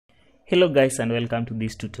Hello guys, and welcome to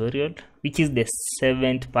this tutorial, which is the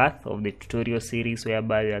 7th part of the tutorial series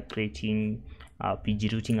whereby we are creating a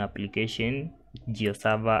pgRouting application,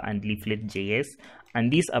 Geoserver and Leaflet JS, and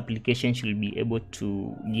this application should be able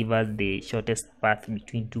to give us the shortest path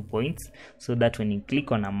between 2 points, so that when you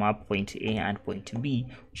click on a map, point A and point B,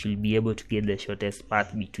 we should be able to get the shortest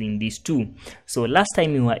path between these two. So last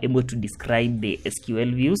time we were able to describe the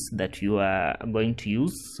SQL views that we are going to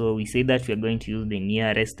use. So we say that we are going to use the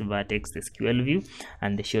nearest vertex SQL view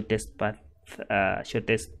and the shortest path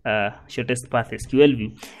shortest path SQL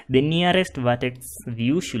view. The nearest vertex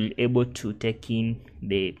view should be able to take in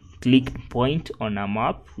the click point on a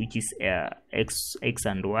map, which is x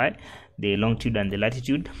and y, the longitude and the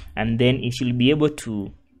latitude, and then it should be able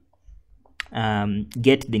to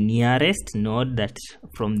get the nearest node that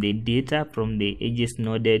from the data from the edges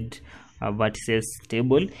noded vertices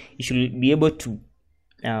table. You should be able to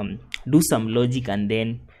do some logic and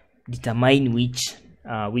then determine which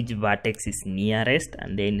vertex is nearest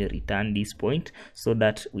and then return this point, so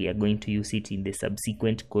that we are going to use it in the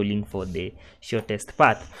subsequent calling for the shortest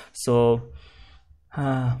path. So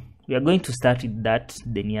we are going to start with that,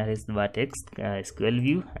 the nearest vertex SQL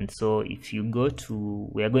view. And so if you go to,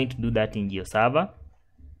 we are going to do that in Geoserver.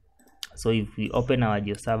 So if we open our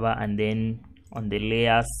Geoserver and then on the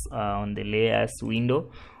layers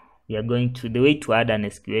window, we are going to, the way to add an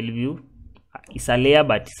SQL view, it's a layer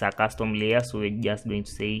but it's a custom layer, so we're just going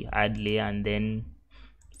to say add layer and then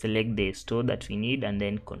select the store that we need and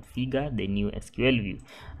then configure the new SQL view.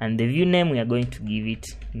 And the view name, we are going to give it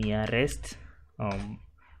nearest,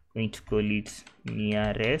 going to call it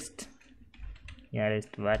nearest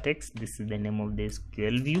vertex. This is the name of the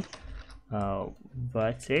SQL view,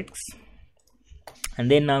 vertex.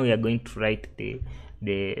 And then now we are going to write the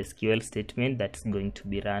SQL statement that's going to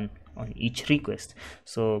be run on each request.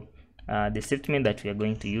 So the statement that we are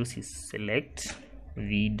going to use is select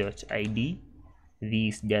v.id. V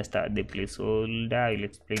is just the placeholder. I will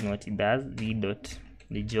explain what it does. The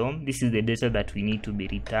geom. This is the data that we need to be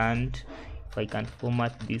returned. If I can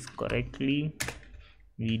format this correctly,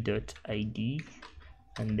 v.id,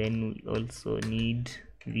 and then we also need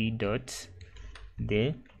the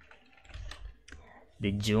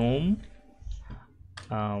geom.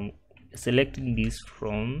 Selecting this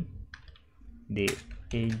from the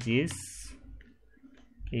edges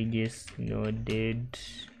noded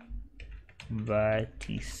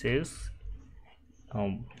vertices,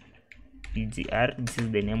 pgr. This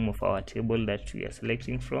is the name of our table that we are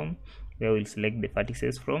selecting from, where we'll select the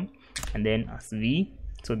vertices from, and then as v.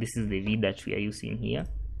 So this is the v that we are using here,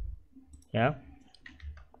 yeah.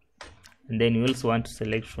 And then we also want to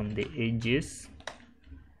select from the edges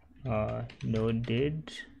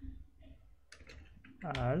noded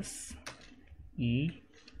as e.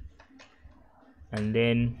 And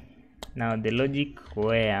then now the logic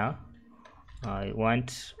where I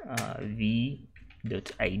want v.id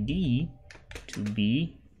to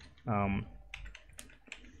be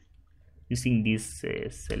using this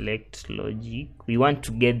select logic. We want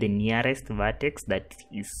to get the nearest vertex that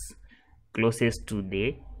is closest to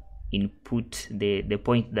the input, the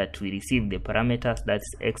point that we receive, the parameters,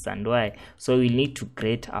 that's x and y. So we need to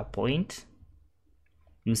create a point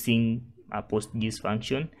using a postgis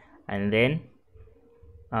function, and then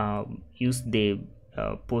use the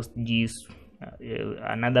postgis,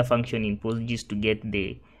 another function in postgis to get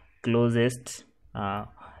the closest,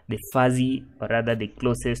 the fuzzy, or rather the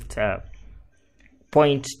closest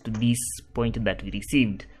point to this point that we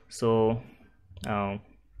received. So do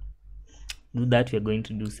that. We are going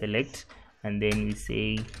to do select, and then we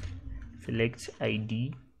say select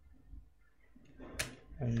id,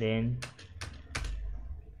 and then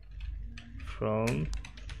from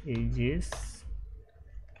edges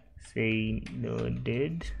say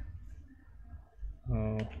noded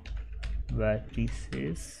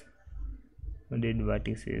vertices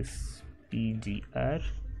pgr.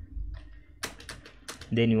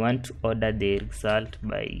 Then you want to order the result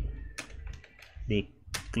by the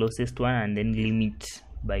closest one and then limit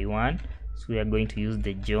by 1. So we are going to use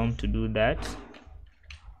the geom to do that.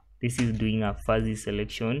 This is doing a fuzzy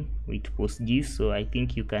selection with postgis, so I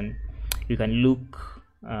think you can look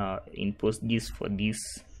in postgis for this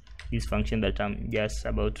function that I'm just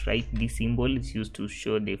about to write. This symbol is used to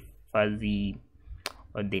show the fuzzy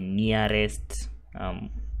or the nearest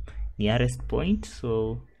point.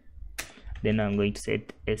 So then I'm going to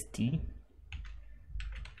set st.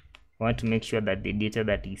 I want to make sure that the data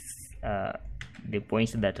that is the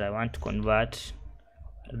points that I want to convert,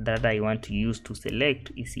 that I want to use to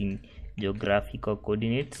select, is in geographical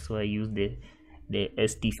coordinates. So I use the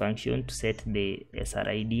st function to set the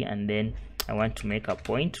srid, and then I want to make a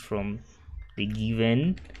point from the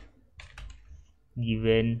given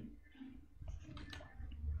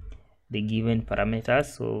parameters.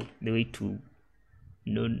 So the way to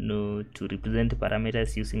to represent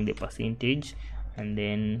parameters using the percentage, and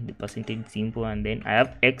then the percentage symbol, and then I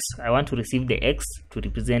have x. I want to receive the x to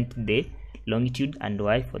represent the longitude and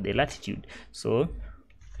y for the latitude. So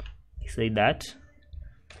I say that,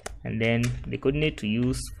 and then the coordinate to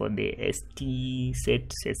use for the st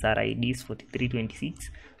set SRID is 4326.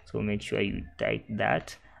 So make sure you type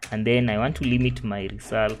that, and then I want to limit my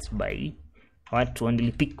results by, I want to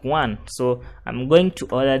only pick one. So I'm going to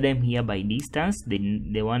order them here by distance,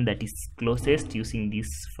 the one that is closest, using this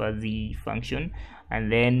fuzzy function,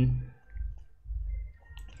 and then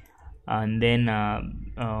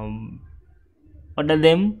order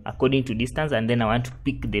them according to distance, and then I want to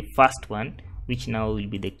pick the first one, which now will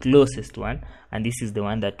be the closest one, and this is the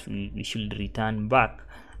one that we should return back.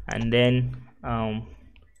 And then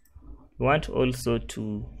we want also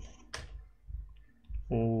to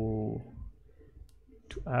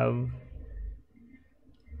have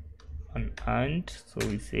an and, so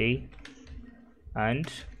we say and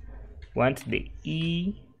want the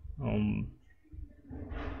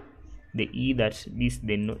that this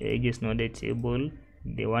the edges noded table,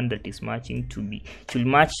 the one that is matching, to be should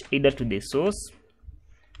match either to the source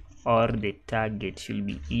or the target. Should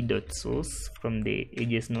be e dot source from the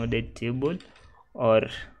edges noded table, or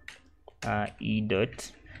e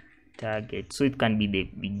dot target. So it can be the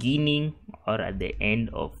beginning or at the end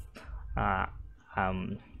of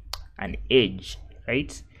an edge,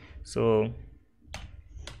 right? So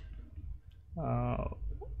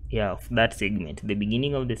yeah, of that segment, the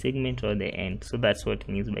beginning of the segment or the end. So that's what it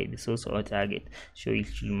means by the source or target. So it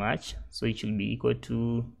should match, so it should be equal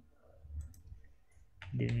to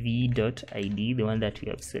the v dot id, the one that we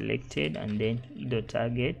have selected, and then e dot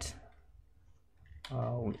target.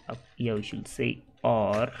 Up here we should say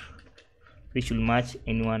or, we should match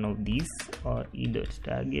any one of these, or e dot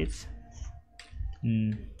target is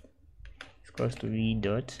equals to v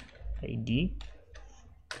dot id,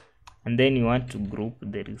 and then you want to group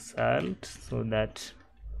the result so that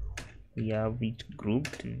we have it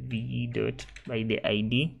grouped v dot by the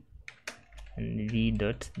id and v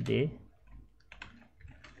dot the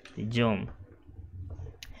geom.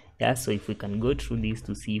 Yeah, so if we can go through this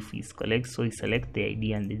to see if it's correct. So we select the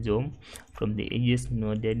id and the geom from the edges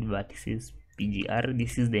noded vertices pgr.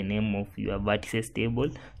 This is the name of your vertices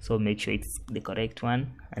table, so make sure it's the correct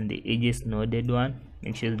one, and the edges noded one,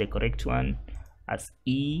 make sure it's the correct one as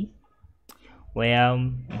e, where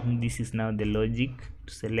this is now the logic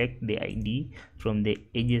to select the id from the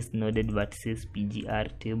edges noded vertices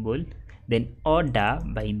pgr table, then order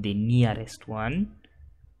by the nearest one,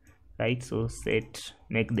 right? So set,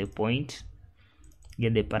 make the point,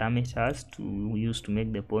 get the parameters to use to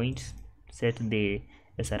make the point, set the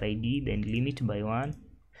SRID, then limit by 1,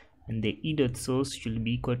 and the e dot source should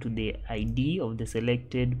be equal to the id of the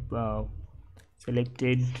selected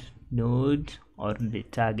node, or the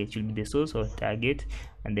target should be the source or target,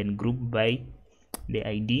 and then group by the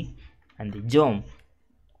id and the geom.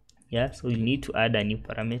 Yeah, so you need to add a new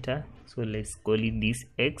parameter, so let's call it this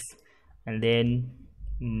x, and then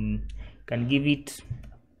can give it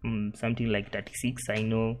something like 36. I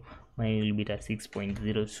know mine will be at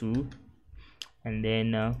 6.02, and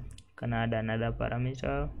then can add another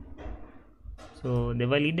parameter. So the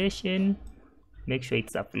validation, make sure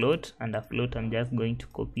it's a float, and a float I'm just going to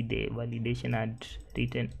copy the validation I had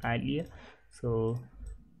written earlier. So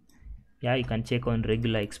yeah, you can check on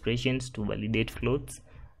regular expressions to validate floats,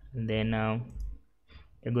 and then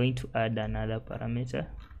you're going to add another parameter.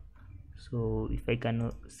 So if I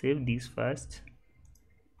can save this first,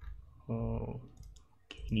 okay,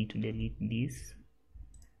 I need to delete this,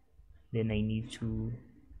 then I need to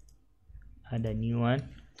add a new one.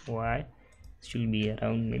 Y should be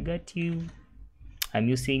around negative, I'm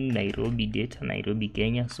using Nairobi data, Nairobi,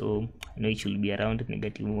 Kenya, so I know it should be around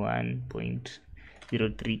negative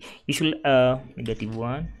 1.03. You should negative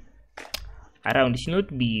 1 around. It should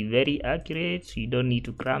not be very accurate. You don't need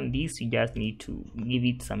to cram this, you just need to give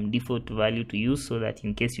it some default value to use, so that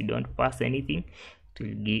in case you don't pass anything,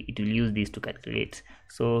 it will use this to calculate.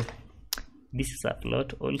 So this is a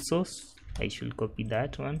float also, I should copy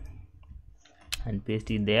that one and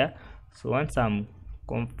paste it there. So once I'm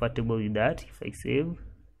comfortable with that, if I save,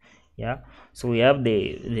 yeah, so we have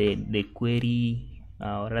the query,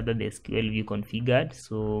 or rather the SQL view configured.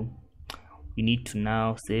 So we need to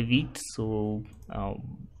now save it. So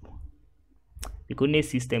the coordinate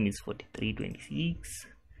system is 4326.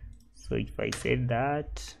 So if I said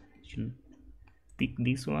that, I should pick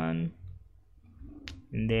this one,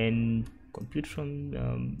 and then compute from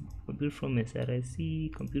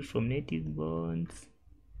SRC, compute from native bonds.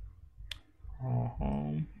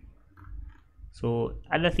 So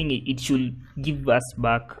other thing, it should give us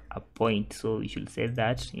back a point, so we should set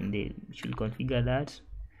that in the, we should configure that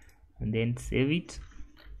and then save it.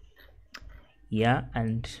 Yeah,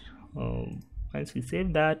 and once we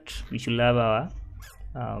save that, we should have our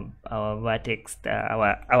Vertex,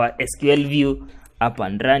 our SQL view up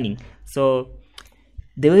and running. So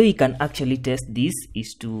the way we can actually test this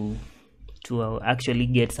is to actually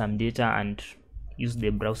get some data and use the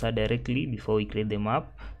browser directly before we create the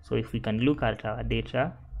map. So if we can look at our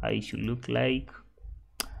data, it should look like,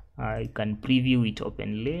 you can preview it,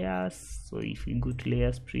 open layers. So if we go to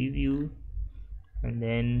layers preview and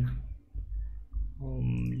then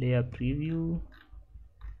layer preview,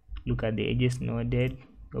 look at the edges noded,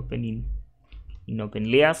 open in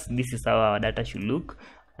open layers. This is how our data should look,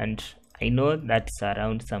 and I know that's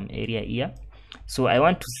around some area here. So I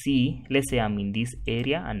want to see, let's say I'm in this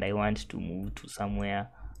area and I want to move to somewhere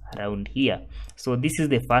around here. So this is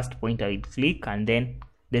the first point I will click, and then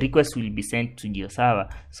the request will be sent to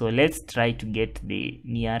Geoserver. So let's try to get the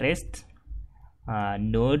nearest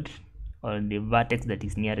node or the vertex that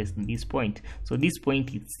is nearest to this point. So this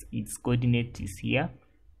point, its coordinate is here.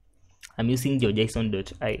 I'm using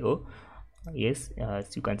geojson.io. Yes,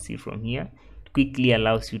 as you can see from here, it quickly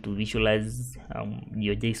allows you to visualize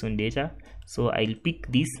your JSON data. So I'll pick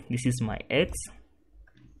this. This is my X.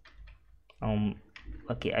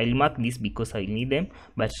 Okay, I'll mark this because I need them.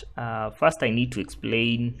 But first, I need to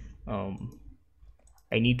explain.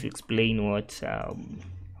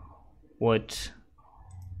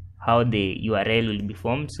 How the URL will be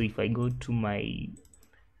formed. So if I go to my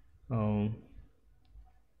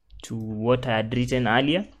to what I had written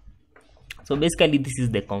earlier, so basically this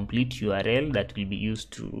is the complete URL that will be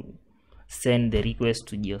used to send the request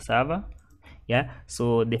to Geoserver. Yeah,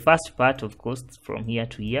 so the first part, of course, from here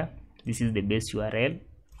to here, this is the base URL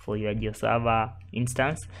for your Geoserver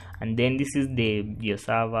instance, and then this is the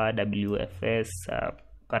Geoserver WFS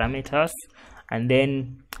parameters, and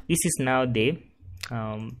then this is now the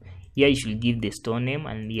here you should give the store name,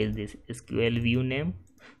 and here's the SQL view name.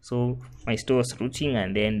 So my store is routing,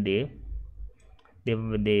 and then the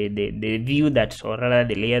view that, or rather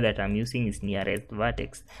the layer that I'm using, is nearest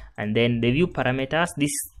vertex, and then the view parameters,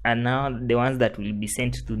 these are now the ones that will be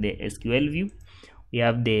sent to the SQL view. We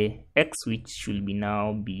have the X, which should be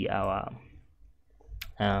now be our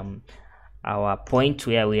point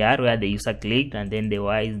where we are, where the user clicked, and then the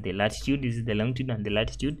Y is the latitude. This is the longitude and the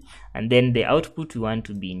latitude, and then the output we want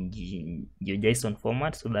to be in JSON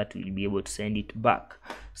format, so that we'll be able to send it back.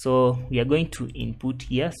 So we are going to input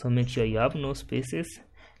here, so make sure you have no spaces.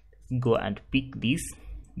 Go and pick this,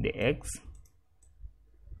 the X.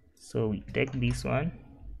 So we take this one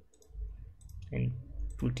and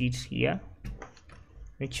put it here.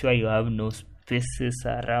 Make sure you have no spaces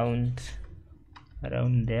around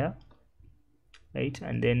there, right?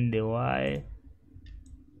 And then the Y,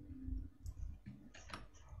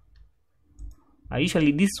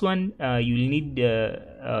 usually this one you'll need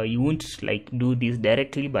you won't like do this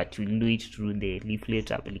directly, but you'll do it through the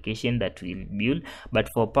leaflet application that we'll build, but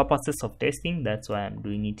for purposes of testing, that's why I'm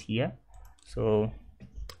doing it here. So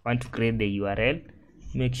I want to create the URL,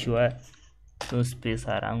 make sure no space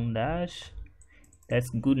around that. That's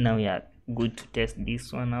good. Now we are good to test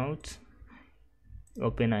this one out.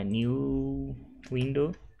 Open a new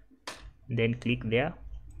window, then click there,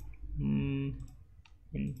 and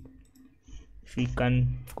if we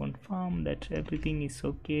can confirm that everything is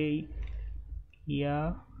okay.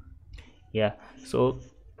 Yeah, so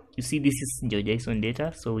you see this is JSON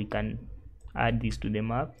data, so we can add this to the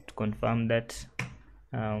map to confirm that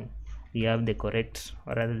we have the correct,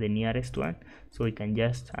 or rather the nearest one. So we can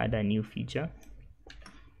just add a new feature,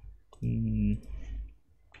 make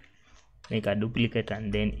a duplicate,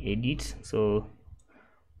 and then edit. So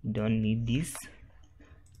we don't need this,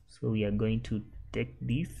 so we are going to take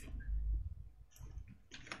this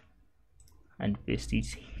and paste it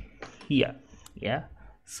here. Yeah,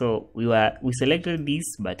 so we selected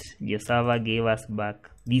this, but Geoserver gave us back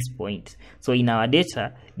this point. So in our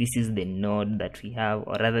data, this is the node that we have,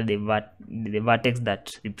 or rather the vertex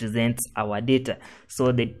that represents our data.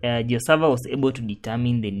 So the Geoserver was able to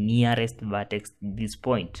determine the nearest vertex to this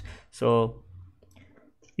point. So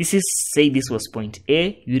this is, say this was point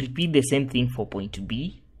A, you repeat the same thing for point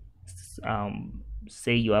B.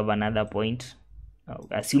 Say you have another point,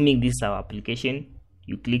 assuming this is our application,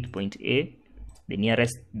 you click point A, the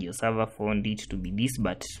nearest Geoserver found it to be this,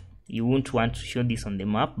 but you won't want to show this on the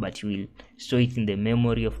map, but you will show it in the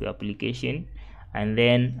memory of your application. And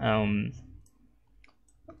then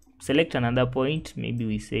select another point. Maybe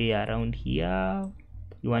we say around here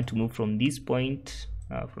you want to move from this point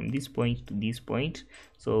to this point.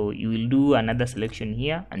 So you will do another selection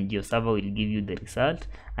here, and Geoserver will give you the result.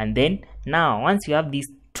 And then now once you have these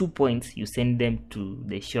 2 points, you send them to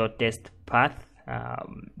the shortest path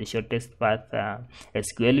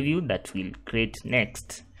SQL view that will create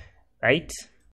next, right?